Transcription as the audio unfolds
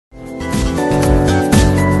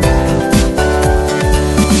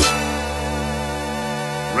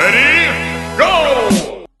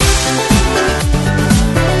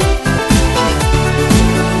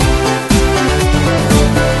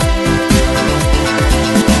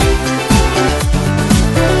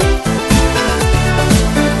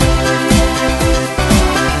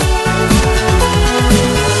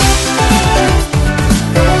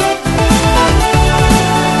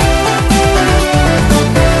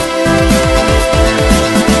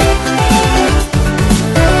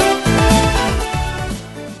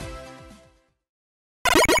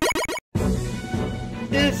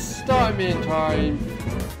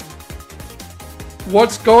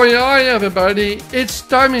What's going on, everybody? It's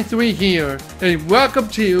Starman3 here, and welcome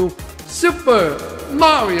to Super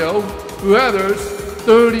Mario Brothers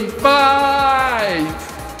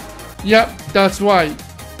 35! Yep, that's right.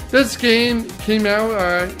 This game came out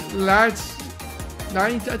last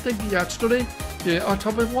night, I think yesterday,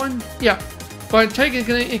 October 1? Yeah, but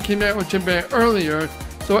technically it came out a bit earlier,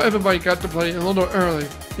 so everybody got to play a little early,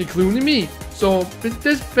 including me. So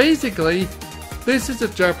this is a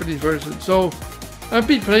Japanese version, so I'll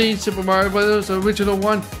be playing Super Mario Brothers, the original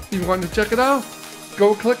one. If you want to check it out,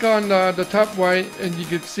 go click on the top right and you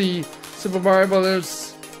can see Super Mario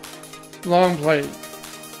Brothers long play.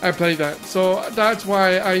 I played that, so that's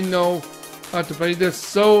why I know how to play this.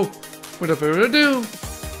 So without further ado,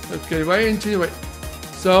 let's get right into it.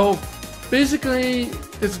 So basically,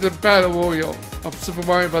 it's the Battle Royale of Super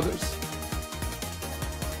Mario Brothers.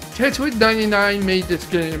 Tetris 99 made this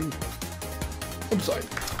game. I'm sorry.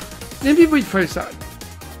 Let me rephrase that.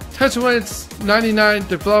 Tetris 99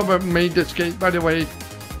 developer made this game, by the way.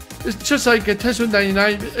 It's just like a Tetris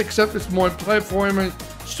 99, except it's more platformer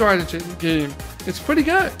strategy game. It's pretty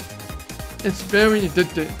good. It's very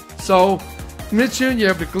addictive. So make sure you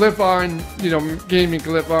have the glyph on, gaming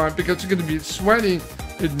glyph on, because you're going to be sweating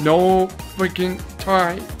in no freaking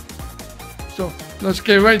time. So let's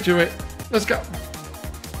get right to it. Let's go.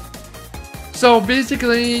 So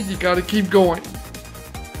basically, you got to keep going.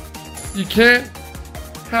 You can't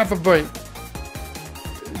have a break.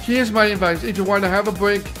 Here's my advice. If you want to have a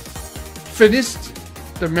break, finish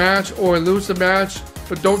the match or lose the match,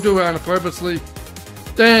 but don't do it on purposely.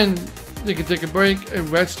 Then you can take a break and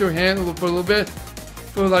rest your hand for a little bit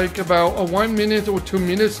for like about 1 minute or 2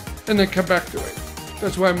 minutes and then come back to it.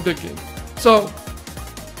 That's what I'm thinking. So,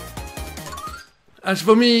 as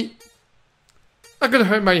for me, I'm gonna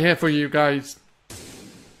hurt my hand for you guys.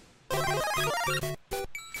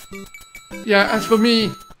 Yeah, as for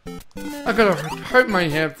me, I'm gonna hurt my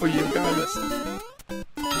hand for you guys.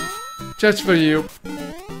 Just for you.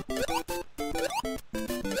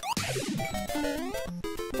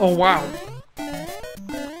 Oh wow.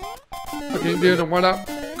 Okay, there's the one up.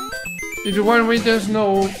 If you wonder why there's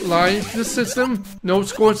no live system, no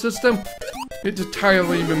score system, it's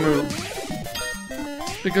entirely removed.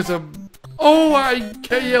 Because of... Oh, I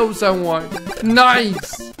KO someone!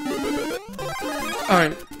 Nice!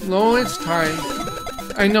 Alright, lowest time.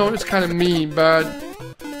 I know it's kind of mean, but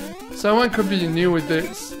someone could be new with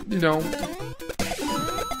this,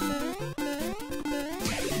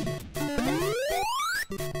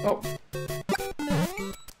 Oh.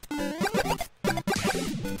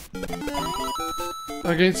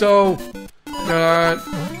 Okay, so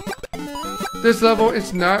this level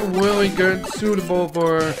is not really good, suitable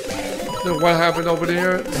for what happened over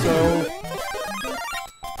there, so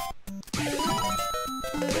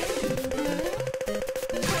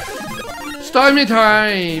Starman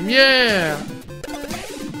time! Yeah!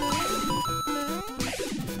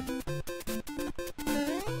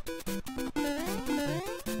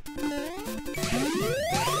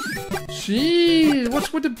 Gee,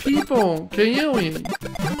 what's with the people? KOing.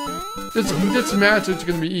 This match is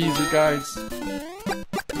gonna be easy, guys.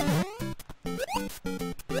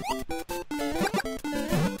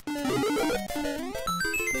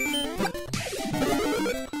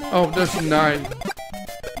 Oh, that's 9.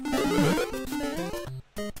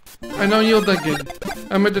 I know you're thinking,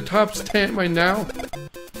 I'm at the top 10 right now,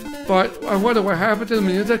 but I wonder what happened to the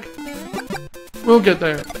music. We'll get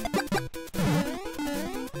there.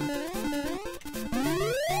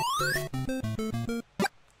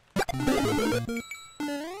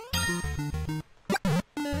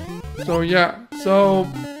 So yeah, so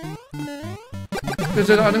this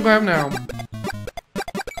is autograph now.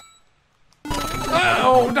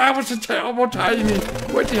 Oh, that was a terrible timing.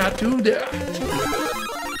 Why did I do that?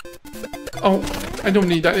 Oh, I don't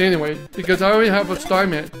need that anyway, because I already have a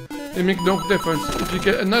Starman. It makes no difference if you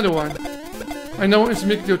get another one. I know it's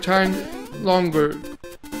making your time longer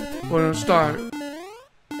for a start.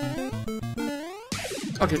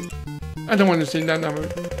 Okay, I don't want to see that number.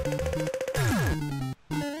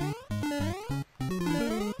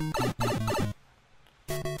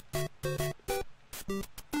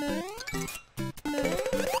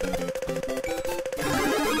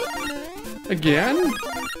 Again?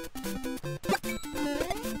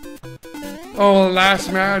 Oh,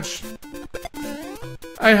 last match.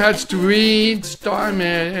 I had 3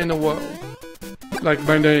 Starman in the world. Like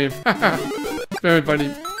my name. Very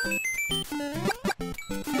funny.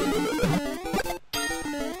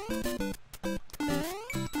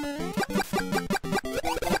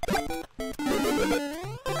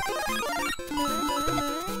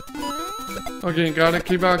 Okay, gotta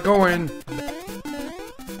keep on going.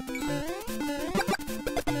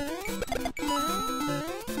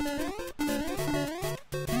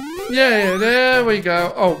 Yeah, there we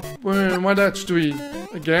go. Oh, we're in that street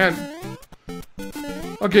again.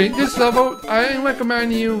 Okay, this level, I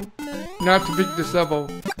recommend you not to pick this level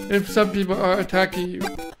if some people are attacking you,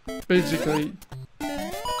 basically.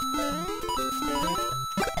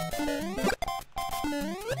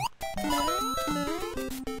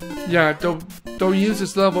 Yeah, don't use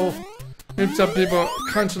this level if some people are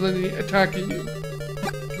constantly attacking you.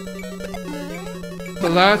 The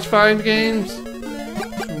last 5 games,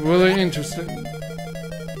 really interesting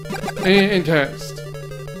and intense.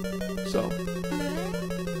 So,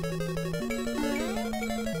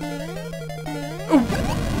 oh,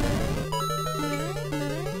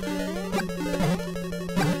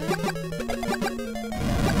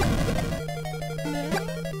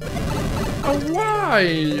 why?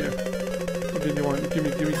 Okay, you want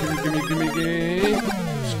gimme.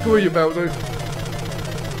 Screw you, Bowser.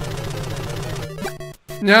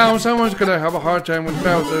 Now someone's gonna have a hard time with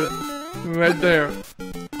Bowser. Right there.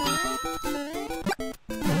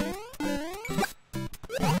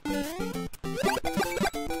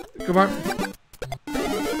 Come on.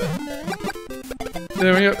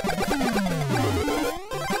 There we go.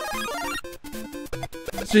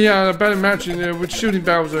 See, a better match in there with shooting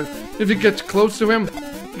Bowser. If you get close to him,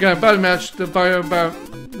 you got a better match to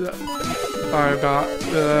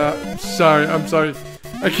sorry, I'm sorry.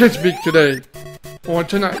 I can't speak today. Or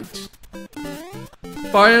tonight.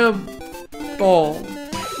 Fireball.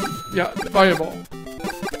 Yeah, fireball.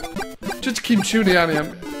 Just keep shooting at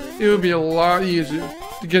him. It would be a lot easier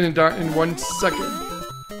to get him down in 1 second.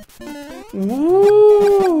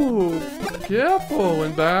 Ooh! Careful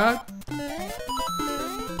with that.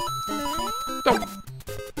 Don't.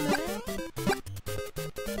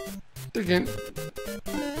 Again.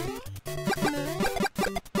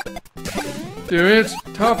 There is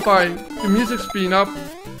top 5. The music's speeding up.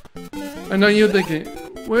 I know you're thinking,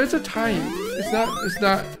 where's the time? It's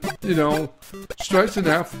not, you know, stress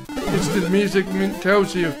enough. It's the music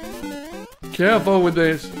tells you. Careful with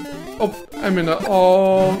this. Oh, I'm in an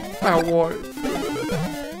all-out war.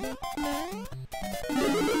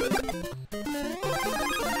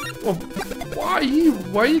 Oh, why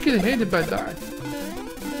are you getting hated by that?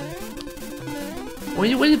 What are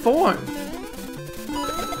you waiting for?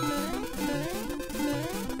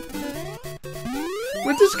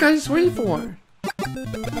 What this guy's waiting for?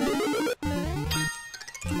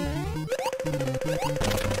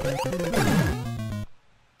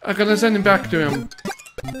 I gotta send him back to him.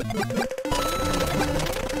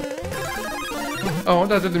 Oh,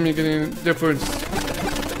 that doesn't make any difference.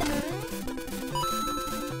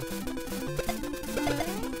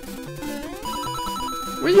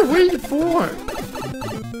 What are you waiting for?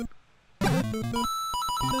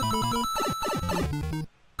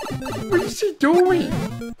 What is he doing?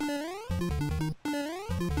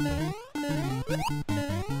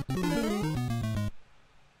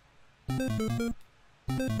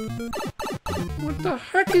 What the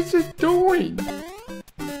heck is he doing?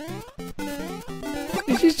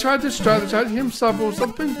 Is he trying to strategize himself or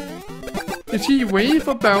something? Is he waiting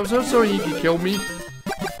for Bowser so he can kill me?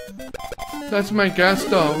 That's my guess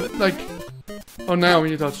though. Like, oh, now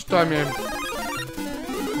he's a Starman.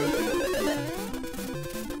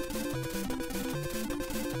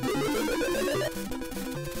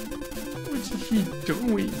 What's he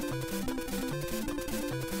doing?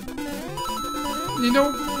 You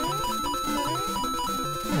know,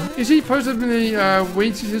 is he possibly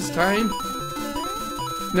wasting his time?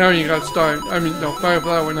 Now you got start. I mean, no, Fire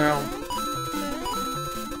Flower now.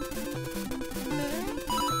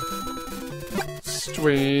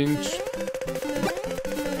 Strange.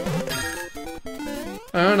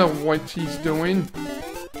 I don't know what he's doing.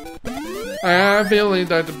 I have a feeling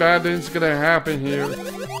that the bad thing's gonna happen here.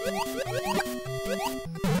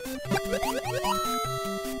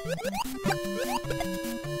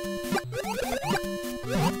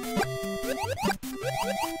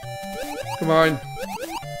 Come on.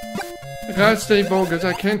 I gotta stay focused.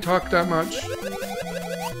 I can't talk that much.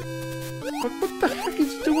 But what the heck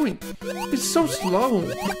is he doing? It's so slow.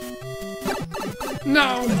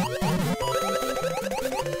 No!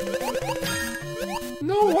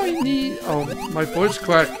 No, I need... Oh, my voice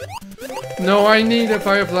cracked. No, I need a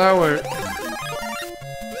Fire Flower.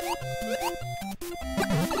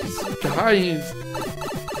 This guy is...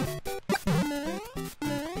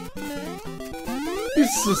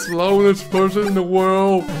 He's the slowest person in the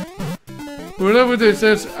world. Whatever this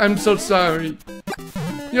is, I'm so sorry.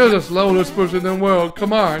 You're the slowest person in the world.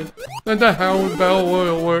 Come on. That's not how Battle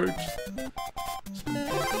Royale works.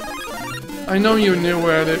 I know you're new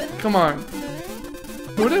at it. Come on.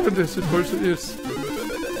 Whatever this person is.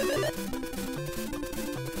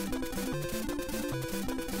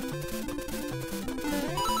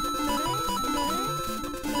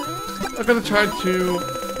 I'm gonna try to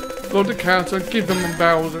go to council and give them a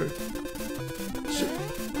Bowser.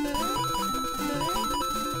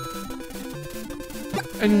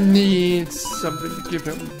 I need something to give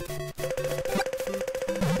him.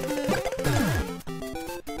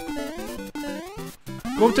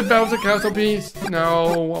 Go to Bowser Castle, please.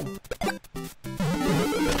 No.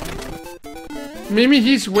 Maybe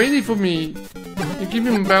he's waiting for me. You give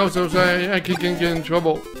him Bowser so I can get in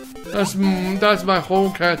trouble. That's my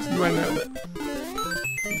whole cat right now.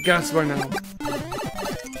 Guess right now.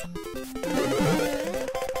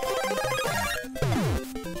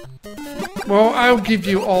 Well, I'll give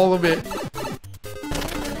you all of it.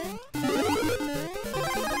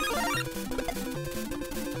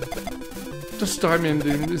 The Starman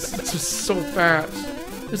thing is just so fast.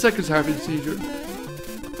 It's like it's having a seizure.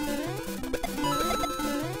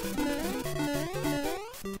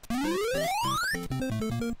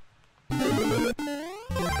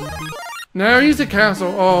 Now he's a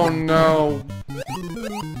castle. Oh no.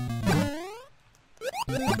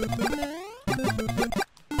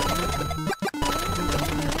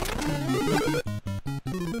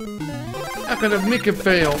 I'm gonna make it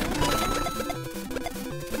fail.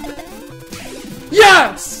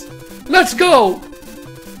 Yes! Let's go!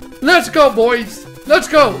 Let's go, boys! Let's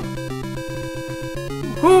go!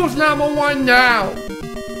 Who's number one now?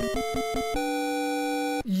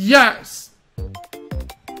 Yes!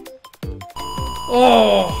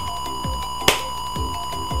 Oh!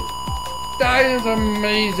 That is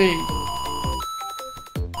amazing!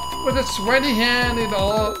 With a sweaty hand and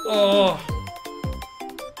all. Oh!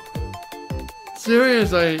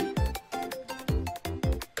 Seriously.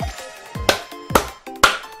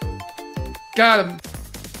 Got him.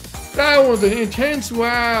 That was an intense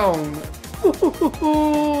round.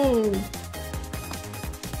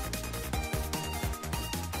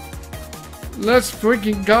 Let's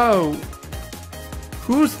freaking go.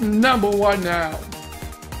 Who's number one now?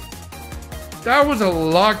 That was a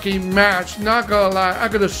lucky match. Not gonna lie. I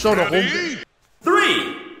could have showed a whole thing.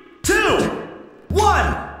 3, 2,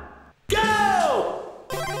 1.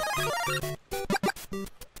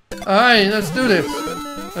 Alright, let's do this.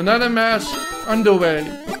 Another match underway.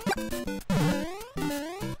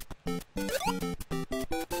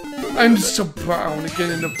 I'm so proud to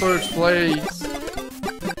get in the first place.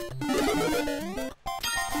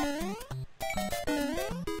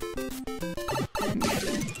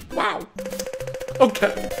 Wow.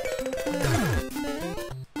 Okay.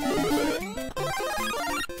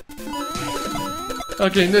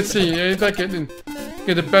 Okay, let's see if I can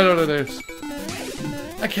get better at this.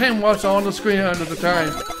 I can't watch on the screen all the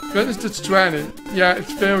time because it's distracting. Yeah,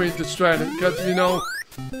 it's very distracting because, you know,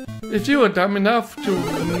 if you are dumb enough to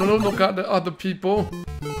look at the other people.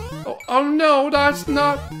 Oh no, that's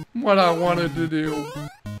not what I wanted to do.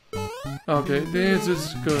 Okay, this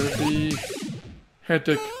is gonna be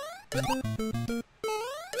hectic.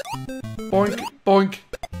 Boink, boink.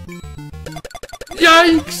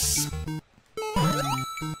 Yikes!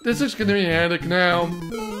 This is gonna be hectic now.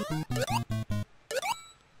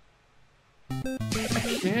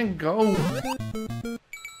 I can't go.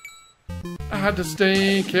 I had to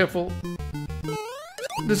stay careful.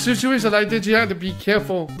 The situation like this, you have to be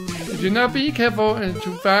careful. If you're not being careful and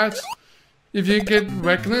too fast, if you get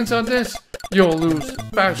reckless on this, you'll lose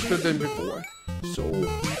faster than before. So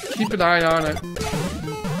keep an eye on it.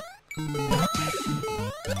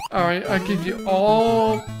 Alright, I give you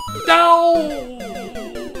all. No!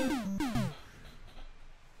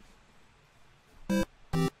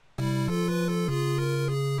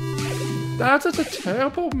 That's a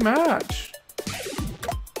terrible match.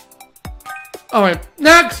 Alright,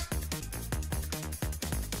 next!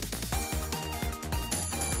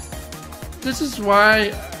 This is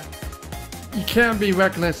why you can't be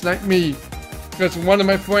reckless like me. Because one of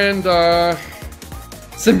my friends,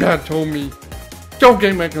 Simba told me, don't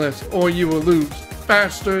get reckless or you will lose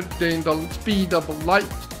faster than the speed of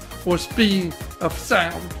light or speed of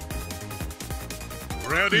sound.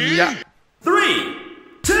 Ready? Yeah. 3,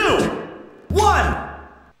 2, 1,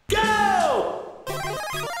 go!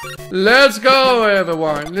 Let's go,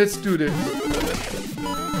 everyone. Let's do this.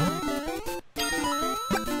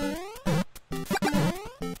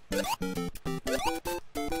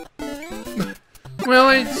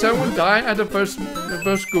 Really? Someone died at the first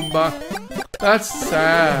Goomba? That's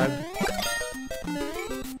sad.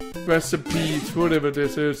 Recipes, whatever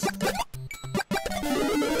this is.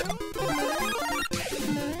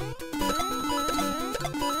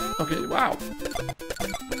 Okay, wow.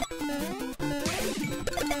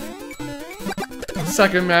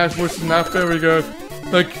 Second match was not very good.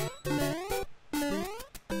 Like,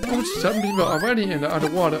 oh, some people are already in the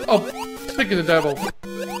underwater. Oh, Speaking of the devil,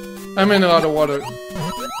 I'm in a lot of water.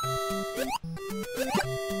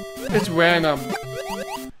 It's random.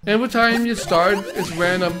 Every time you start, it's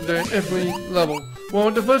random every level. Well,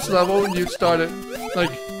 the first level, you started,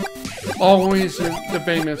 like, always the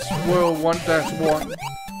famous World 1-1.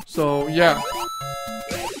 So, yeah.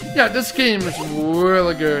 Yeah, this game is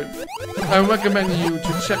really good. I recommend you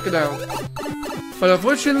to check it out. But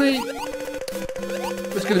unfortunately,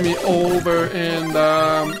 it's gonna be over in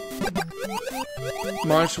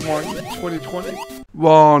March 1, 2020.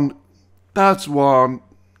 Wrong. That's wrong.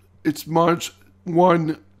 It's March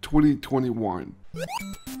 1, 2021.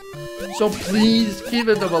 So please give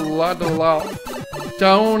it a lot of love.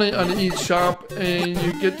 Download it on the Eshop and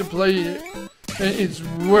you get to play it. And it's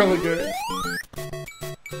really good.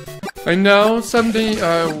 I know something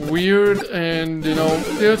weird and you know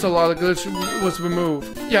there's a lot of glitch was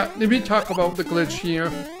removed. Yeah, let me talk about the glitch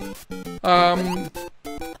here.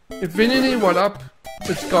 Infinity went up,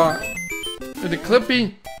 it's gone. And the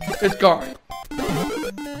Clippy, it's gone.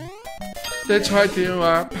 They tried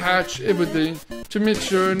to patch everything to make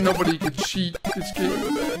sure nobody could cheat this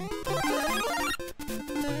game.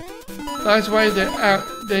 That's why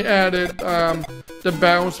they added the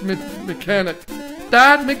bounce mechanic.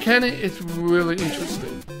 That mechanic is really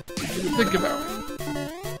interesting. If you think about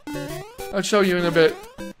it. I'll show you in a bit.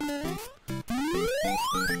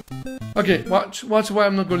 Okay, watch what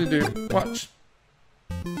I'm not going to do. Watch.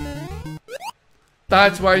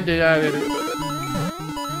 That's why they added it.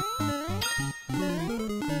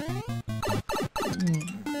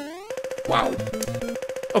 Wow.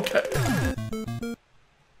 Okay.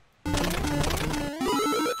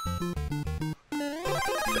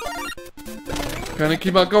 Gonna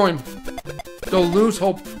keep on going. Don't lose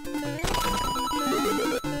hope.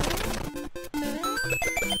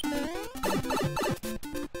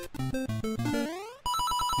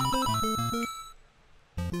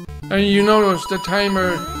 And you notice the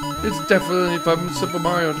timer is definitely from Super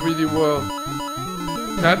Mario 3D World.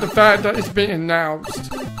 Not the fact that it's been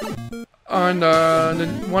announced on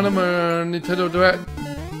one of my Nintendo Direct,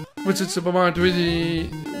 which is Super Mario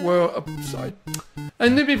 3D World upside.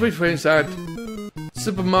 And let me rephrase that.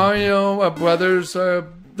 Super Mario Brothers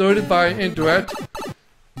 35 and Direct.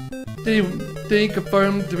 They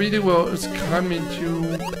confirmed 3D World is coming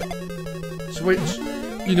to Switch.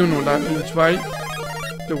 You don't know what that means, right?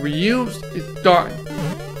 The reuse is done.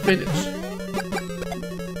 Finished.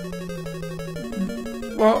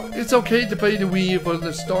 Well, it's okay to play the Wii for the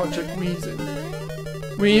nostalgic reason.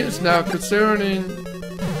 Wii is now concerning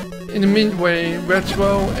in the midway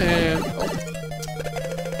retro and... Oh.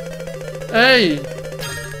 Hey!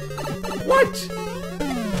 What?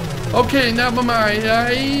 Okay, never mind.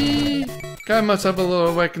 I got myself a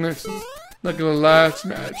little weakness. Like in the last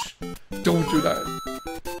match. Don't do that.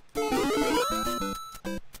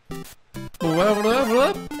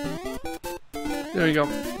 There you go.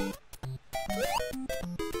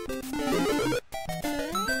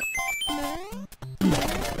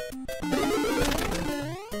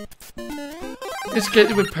 It's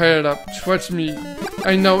getting repaired up, trust me.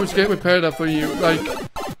 I know it's getting repaired up for you. Like,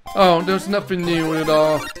 oh, there's nothing new at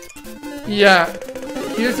all. Yeah,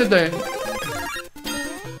 here's the thing.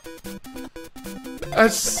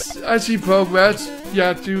 As you progress, you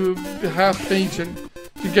have to have patience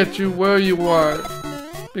to get to where you are.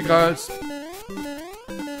 Because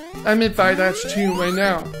I'm in 5-2 right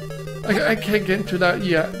now. I can't get into that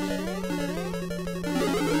yet.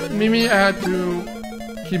 Maybe I had to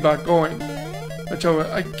keep on going until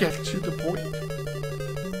I get to the point.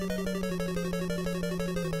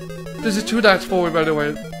 This is 2-4 by the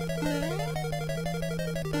way.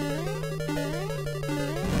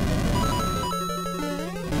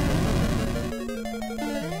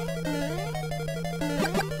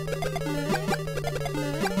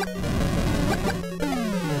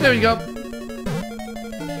 There we go.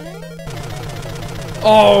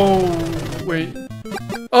 Oh, wait.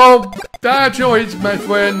 Oh, bad choice, my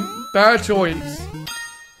friend. Bad choice.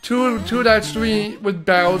 2-3 with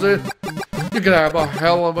Bowser. You're gonna have a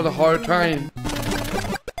hell of a hard time.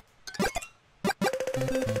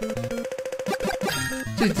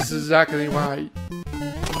 See, this is exactly why.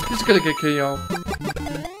 He's gonna get KO.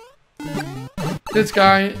 This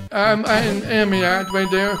guy, I'm an enemy at right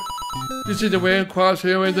there. You see the red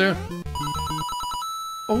crosshair right there?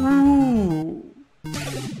 Oh,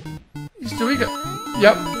 he's doing it.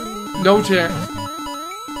 Yep, no chance.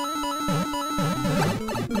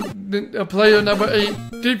 Player number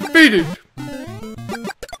 8 defeated.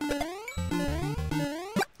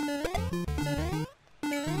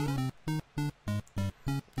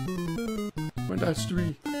 Well, that's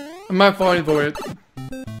 3. I'm not falling for it.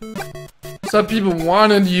 Some people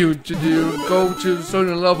wanted you to go to a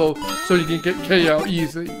certain level so you can get KO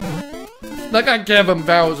easily. Like I gave him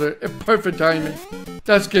Bowser, a perfect timing.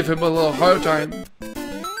 Let's give him a little hard time.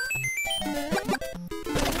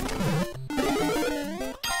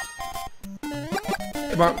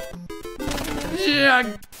 Come on.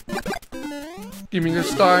 Yeah! Give me the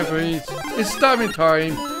star, please. It's starting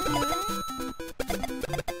time.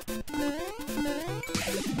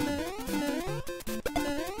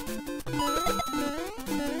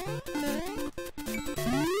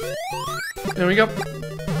 There we go.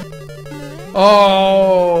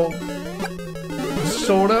 Oh!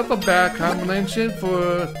 Sort of a bad combination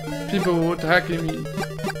for people who are attacking me.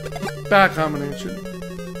 Bad combination.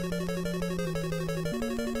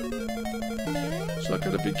 So I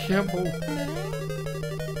gotta be careful.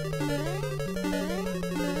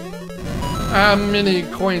 I have many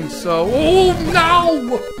coins, so... Oh,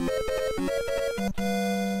 no!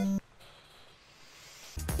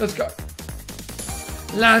 Let's go.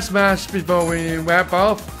 Last match before we wrap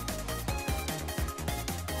up.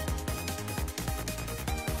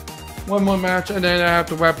 One more match and then I have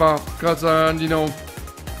to wrap up because, you know,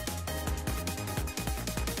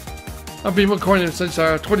 I've been recording since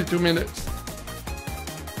 22 minutes.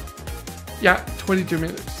 Yeah, 22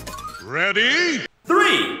 minutes. Ready?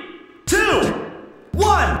 3, 2,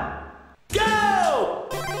 1, go!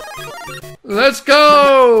 Let's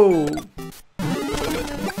go!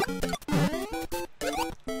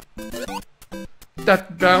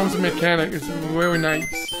 That bounce mechanic is very nice.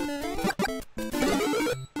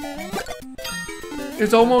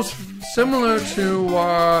 It's almost similar to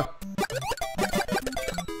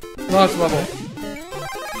last level.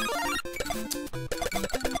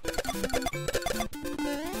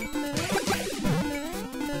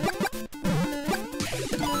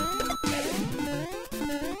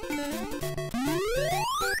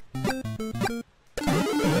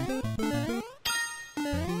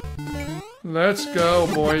 Let's go,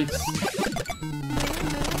 boys.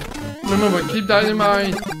 Remember, keep that in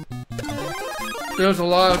mind. There's a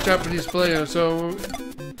lot of Japanese players, so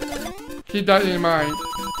keep that in mind.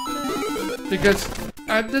 Because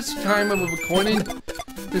at this time of recording,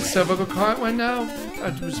 it's 7 o'clock right now,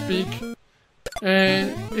 as we speak.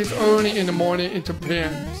 And it's early in the morning in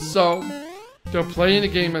Japan, so they're playing the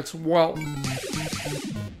game as well.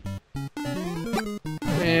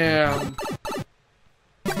 And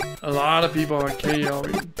a lot of people are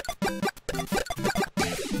KOing.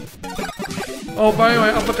 Oh, by the way,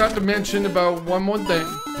 I forgot to mention about one more thing.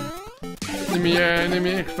 Let me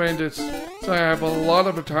explain this. So I have a lot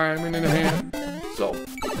of time in the hand. So.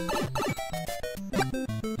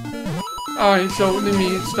 Alright, so let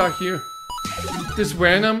me start here. This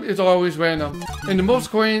random is always random. And the most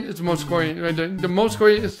coin is the most coin. Right? The most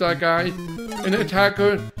coin is that guy, and the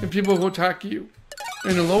attacker, and people who attack you.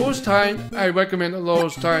 And the lowest time, I recommend the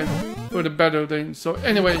lowest time for the better things. So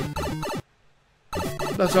anyway,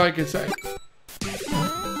 that's all I can say.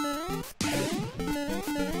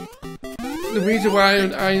 The reason why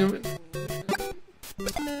I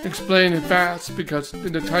explain it fast because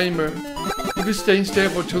in the timer, if you stay still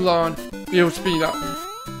for too long, it'll speed up.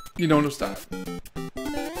 You don't understand.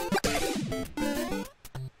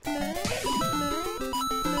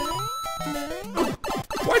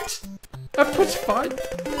 What? That puts 5?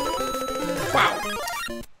 Wow.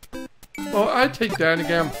 Oh, I take that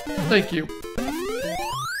again. Thank you.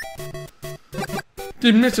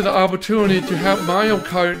 They missed the opportunity to have Mario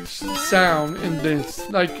Kart sound in this,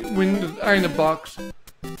 like when in the box.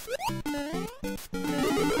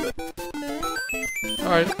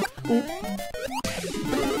 Alright.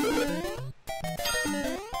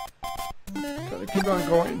 Gotta keep on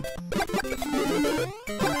going.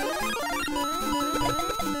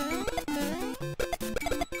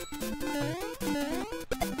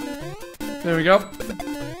 There we go.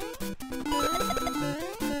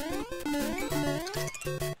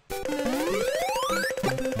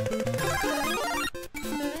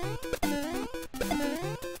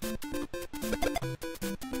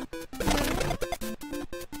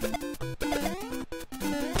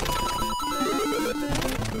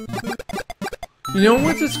 You know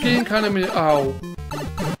what this game kind of made? Oh.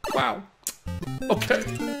 Wow. Okay.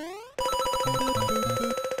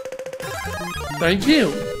 Thank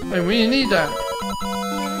you. I really need that.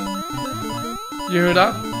 You heard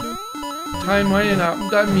that? Time running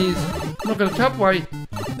out. That means, look at the top right,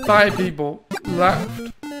 5 people left.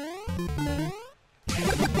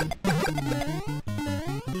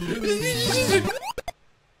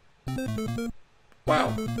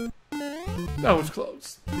 Wow. That was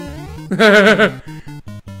close.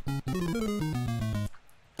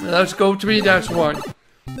 Let's go 3-1.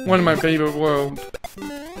 one of my favorite worlds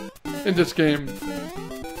in this game.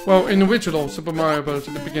 Well, in the original Super Mario Bros.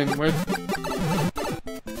 At the beginning with.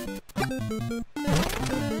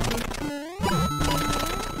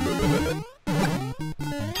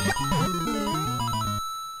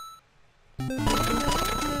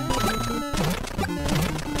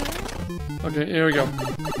 Okay, here we go.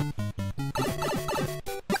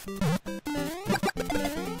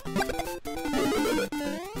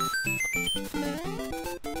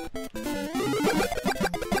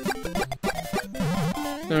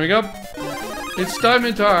 There we go. It's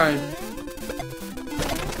Starman time.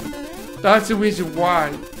 That's the reason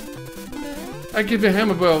why. I give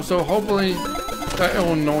him a blow, so hopefully that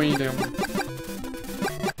will annoy them.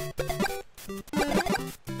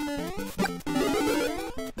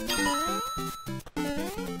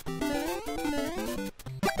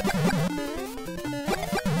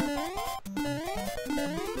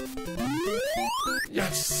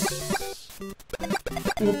 Yes.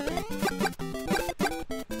 Oop.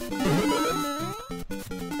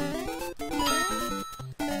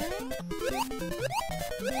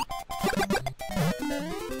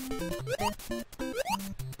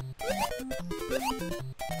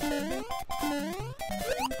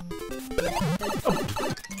 Oh.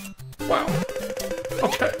 Wow.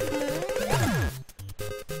 Okay.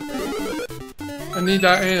 I need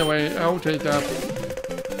that anyway. I'll take that.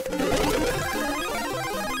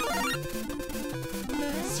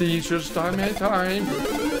 Seizure Starman time.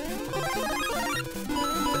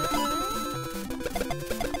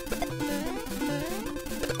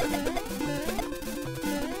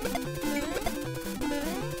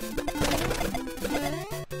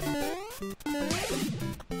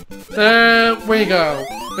 There we go.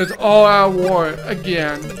 It's all out war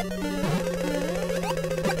again.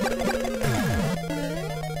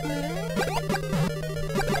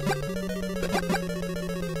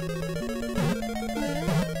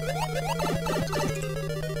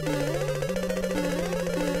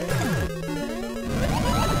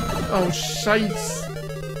 Oh, shites.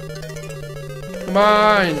 Come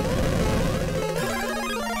on.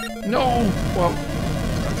 No. Well,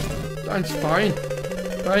 that's fine.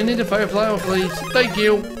 I need a firefly, please. Thank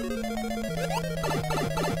you.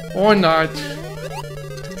 Or not.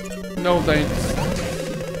 No thanks.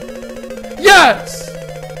 Yes!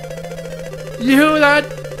 You hear that?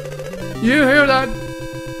 You hear that?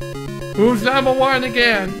 Who's number one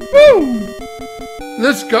again? Woo!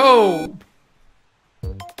 Let's go!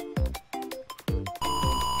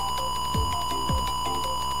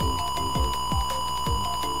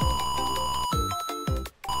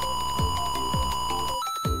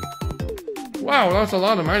 Wow, that's a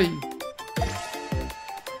lot of money.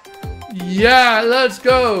 Yeah, let's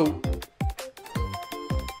go.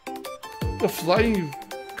 The flying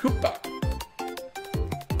Koopa.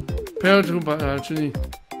 Paratroopa, actually.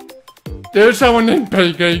 There's someone named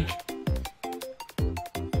Pancake.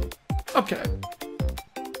 Okay.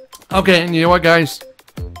 Okay, and you know what, guys?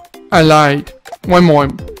 I lied. One more.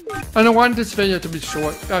 I don't want this video to be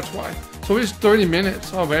short. That's why. So it's 30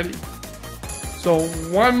 minutes already. So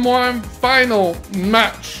one more final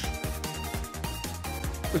match.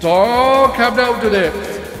 It's all come down to this.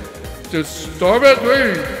 Does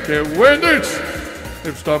Starman3 can win this?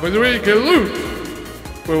 If Starman3 can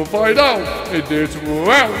lose, we'll find out in this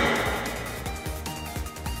round.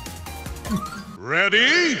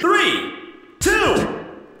 Ready? 3, 2,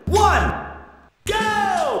 1,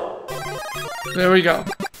 go! There we go.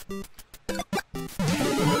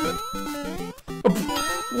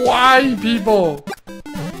 Why, people?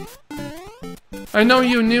 I know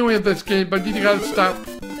you knew in this game, but you gotta stop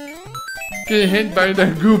getting hit by the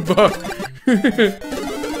Goomba.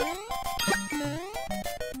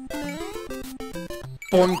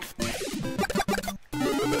 Bonk.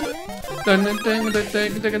 I'm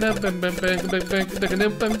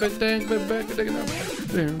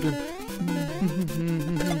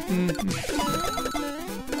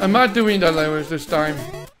not doing that language this time.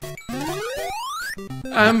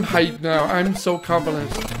 I'm hyped now. I'm so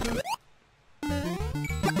confident.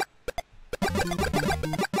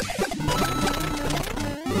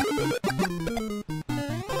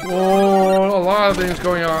 Oh, a lot of things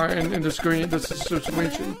going on in the screen. This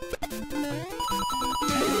situation.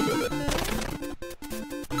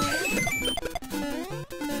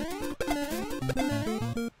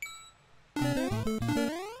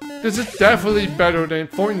 This is definitely better than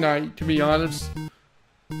Fortnite, to be honest.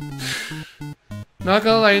 Not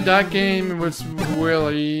gonna lie, that game was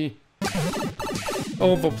really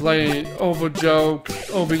overplayed, overjoked,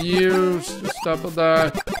 overused, stuff like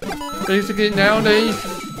that. Basically, nowadays,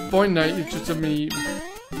 Fortnite is just a meme.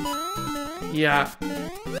 Yeah.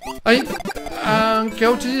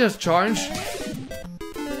 Guilty as charged.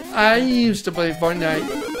 I used to play Fortnite,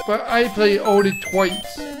 but I played only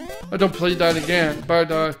twice. I don't play that again, but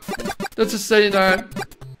let's just say that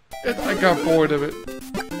I got bored of it.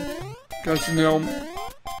 Because, you know,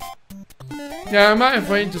 yeah, I'm not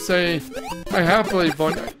afraid to say I have played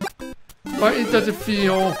Fortnite, but it doesn't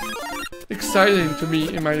feel exciting to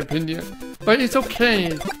me, in my opinion. But it's okay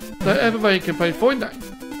that everybody can play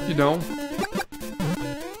Fortnite, you know?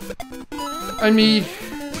 I mean,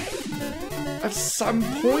 at some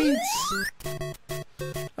points,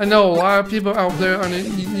 I know a lot of people out there on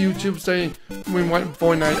YouTube say we want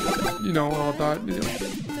Fortnite, you know, all that, you know,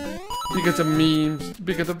 because of memes,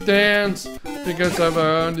 because of dance, because of,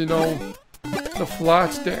 you know, the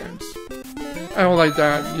flash dance. I don't like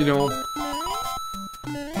that, you know.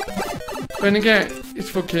 But again, it's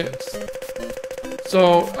for kids.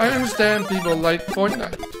 So, I understand people like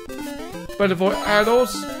Fortnite. But for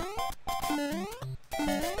adults,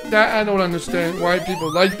 that I don't understand why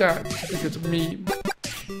people like that, because of me.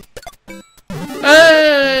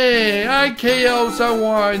 Hey! I KO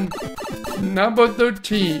someone! Number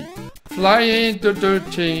 13. Flying to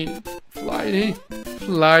 13. Friday?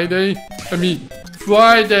 I mean,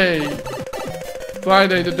 Friday!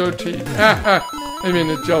 Friday the 13th. Haha! I mean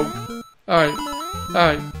a joke.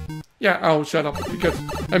 Alright. Yeah, I'll shut up, because,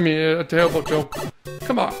 I mean, a terrible joke.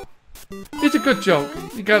 Come on. It's a good joke.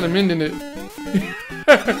 You got a minute in it.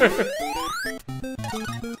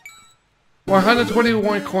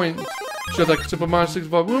 121 coins. Just like Super Mario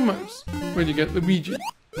 64 Rumors, when you get Luigi.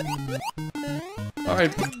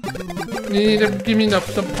 Alright. You need to give me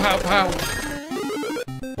some pow.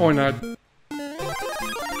 Or not.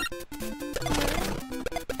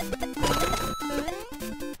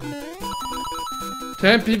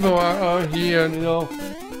 Ten people are here, you know.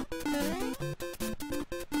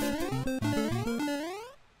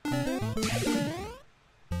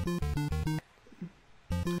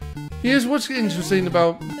 Here's what's interesting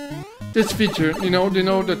about this feature, you know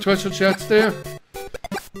the treasure chests there?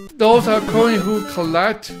 Those are coins who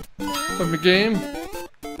collect from the game.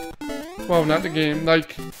 Well, not the game,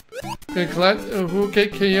 like, they collect, who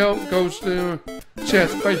get KO goes to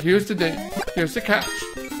chest, but here's the thing, here's the catch.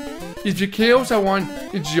 If you kill someone,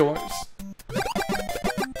 it's yours.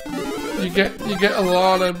 You get a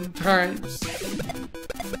lot of times.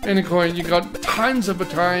 In a coin, you got tons of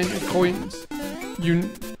time in coins. You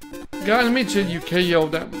gotta make sure you KO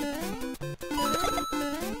them.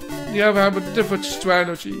 You have to have different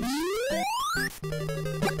strategies.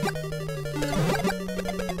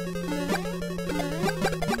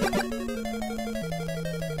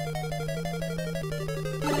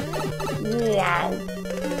 Wow.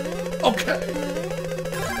 Okay.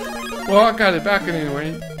 Well, I got it back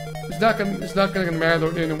anyway. It's not gonna matter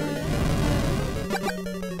anyway.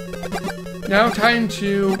 Now time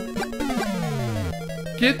to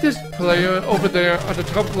get this player over there at the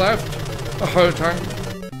top left a hard time.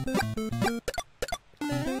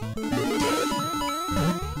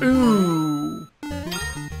 Ooh.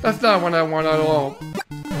 That's not what I want at all.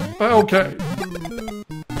 But okay.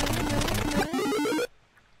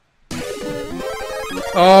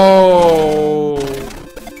 Oh,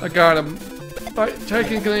 I got him. But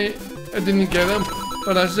technically, I didn't get him.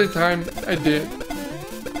 But at the same time, I did.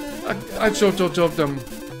 I sort of them.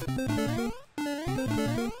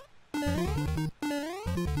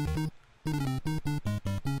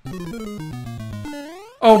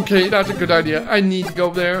 Okay, that's a good idea. I need to go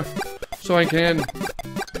there so I can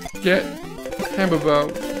get hamburger.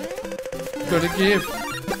 Gonna give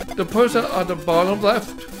the person at the bottom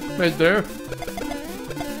left, right there.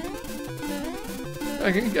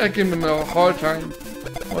 I give him a hard time,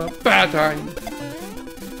 or a bad time.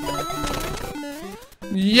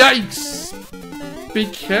 Yikes! Be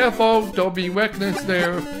careful, don't be reckless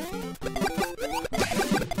there.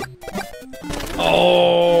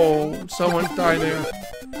 Oh, someone died there.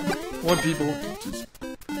 One people.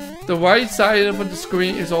 The right side of the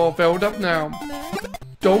screen is all filled up now.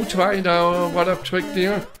 Don't try the what up trick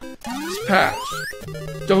there. Patch.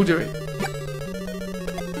 Don't do it.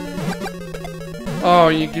 Oh,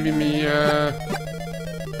 you're giving me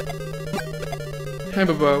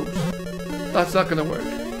hamburgers. That's not gonna work.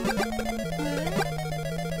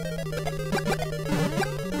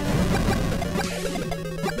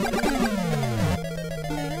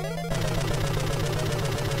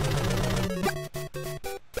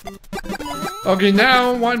 Okay,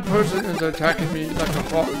 now one person is attacking me like a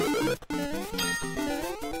hawk.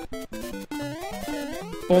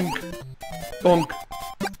 Bonk. Bonk.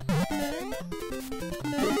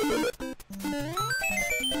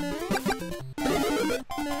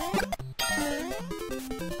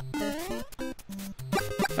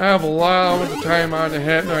 have a lot of time on the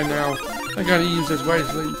head right now. I gotta use this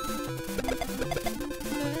wisely.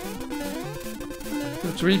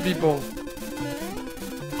 The 3 people.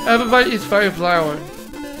 Everybody eats 5 flour.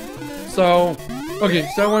 So, okay,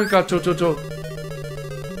 someone got two.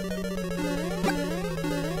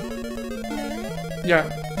 Yeah,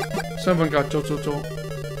 someone got two.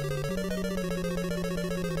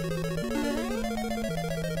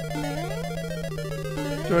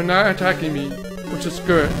 They're not attacking me, which is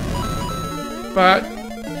good. But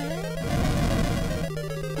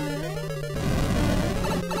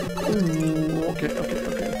ooh, okay.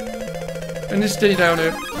 And just stay down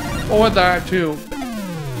there. Or that too.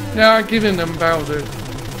 Now I'm giving them Bowser.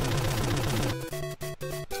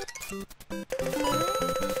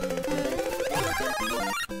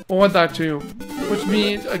 Or that too. Which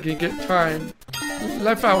means I can get time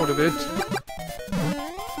left out of it.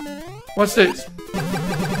 What's this?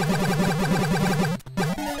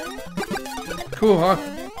 Cool, huh?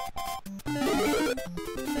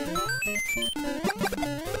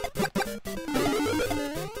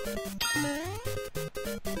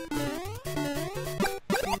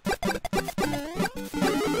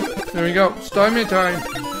 There we go. Starman time.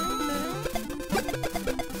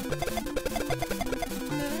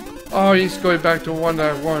 Oh, he's going back to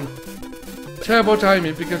 1.1. Terrible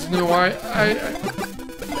timing because you know why?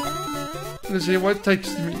 Let's see what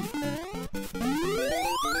takes me.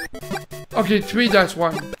 Okay,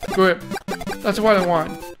 3-1. Good. That's what I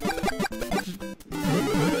want.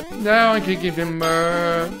 Now I can give him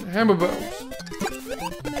hammer balls.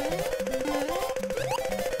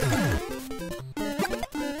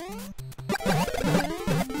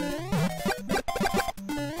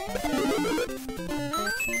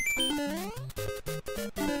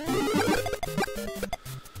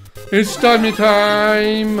 It's Starman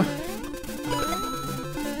time!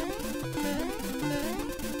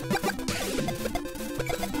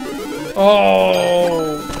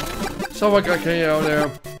 Oh! Someone got KO there.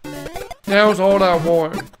 Now it's all that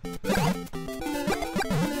war.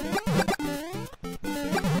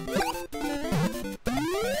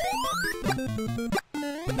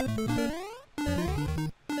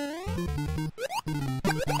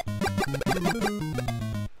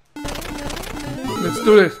 Let's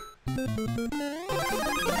do this.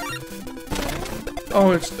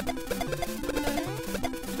 Oh, it's...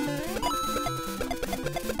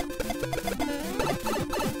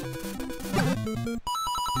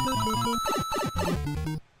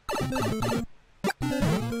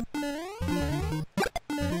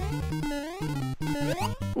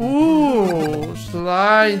 Ooh,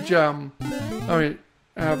 slide jump. Alright,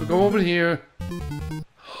 I have to go over here.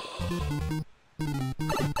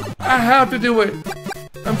 I have to do it.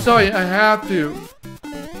 I'm sorry, I have to.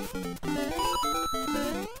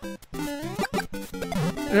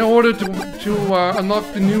 In order to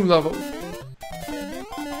unlock the new level.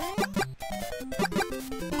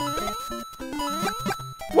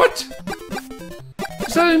 What?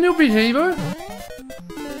 Is that a new behavior?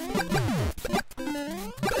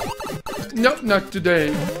 Nope, not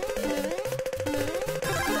today.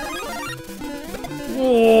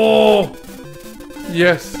 Whoa!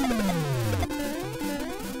 Yes.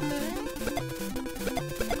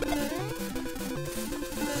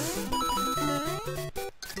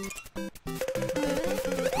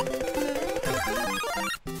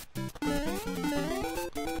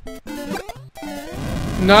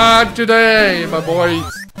 Not today, my boys.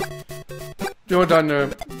 You're done there.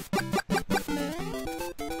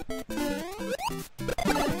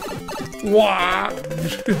 Wow.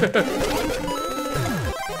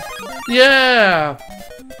 Yeah.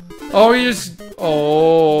 Oh, he's...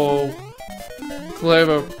 Oh.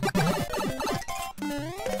 Clever.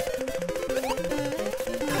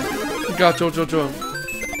 Got Jojo.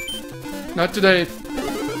 Not today.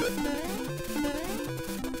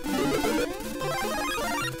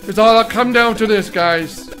 It's all come down to this,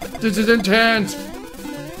 guys. This is intense.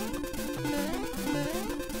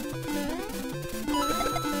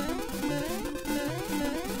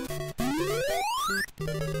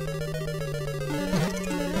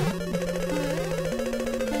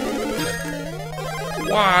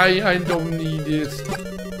 Why? I don't need this.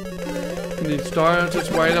 I need stars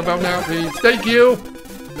just right about now, please. Thank you.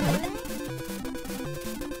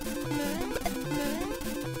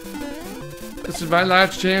 This is my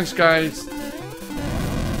last chance, guys.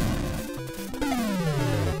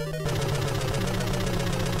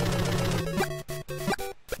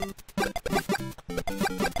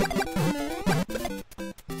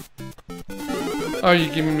 Oh,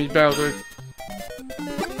 you're giving me Bowser.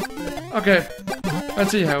 Okay.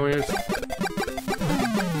 Let's see how it is.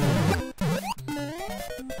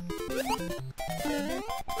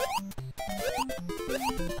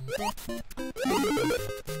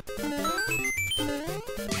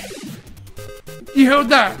 You heard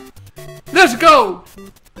that? Let's go!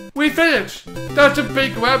 We finished! That's a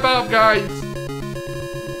big wrap up, guys!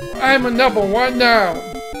 I'm a number 1 now!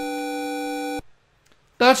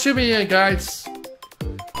 That should be it, guys.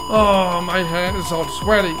 Oh, my hand is all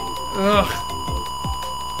sweaty. Ugh.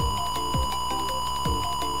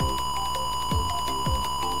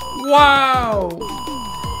 Wow!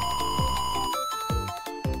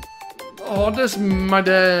 Oh, this is my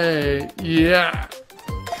day. Yeah.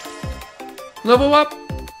 Level up.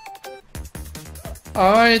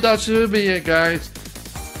 Alright, that should be it, guys.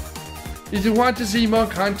 If you want to see more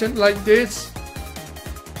content like this,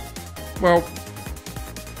 well,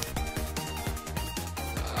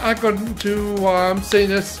 I'm going to say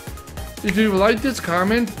this. If you like this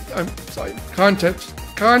content.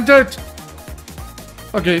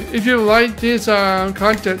 Okay, if you like this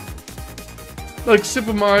content, like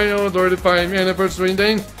Super Mario 35th anniversary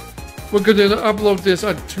thing, we're going to upload this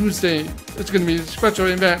on Tuesday. It's going to be a special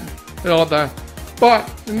event and all that. But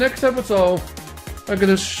the next episode, I'm going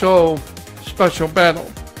to show special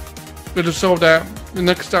battle. I'm going to show that the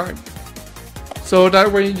next time. So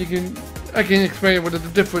that way I can explain what the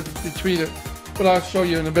difference between it. But I'll show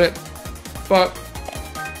you in a bit. But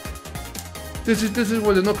this is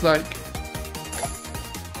what it looks like.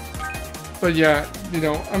 But yeah,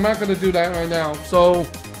 I'm not going to do that right now. So,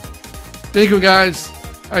 thank you guys.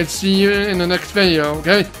 I'll see you in the next video,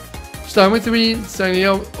 okay? Starman3 signing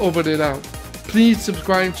out, over and out. Please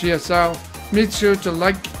subscribe to yourself. Make sure to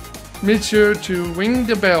like. Make sure to ring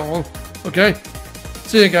the bell, okay?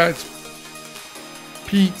 See you guys.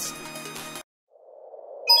 Peace.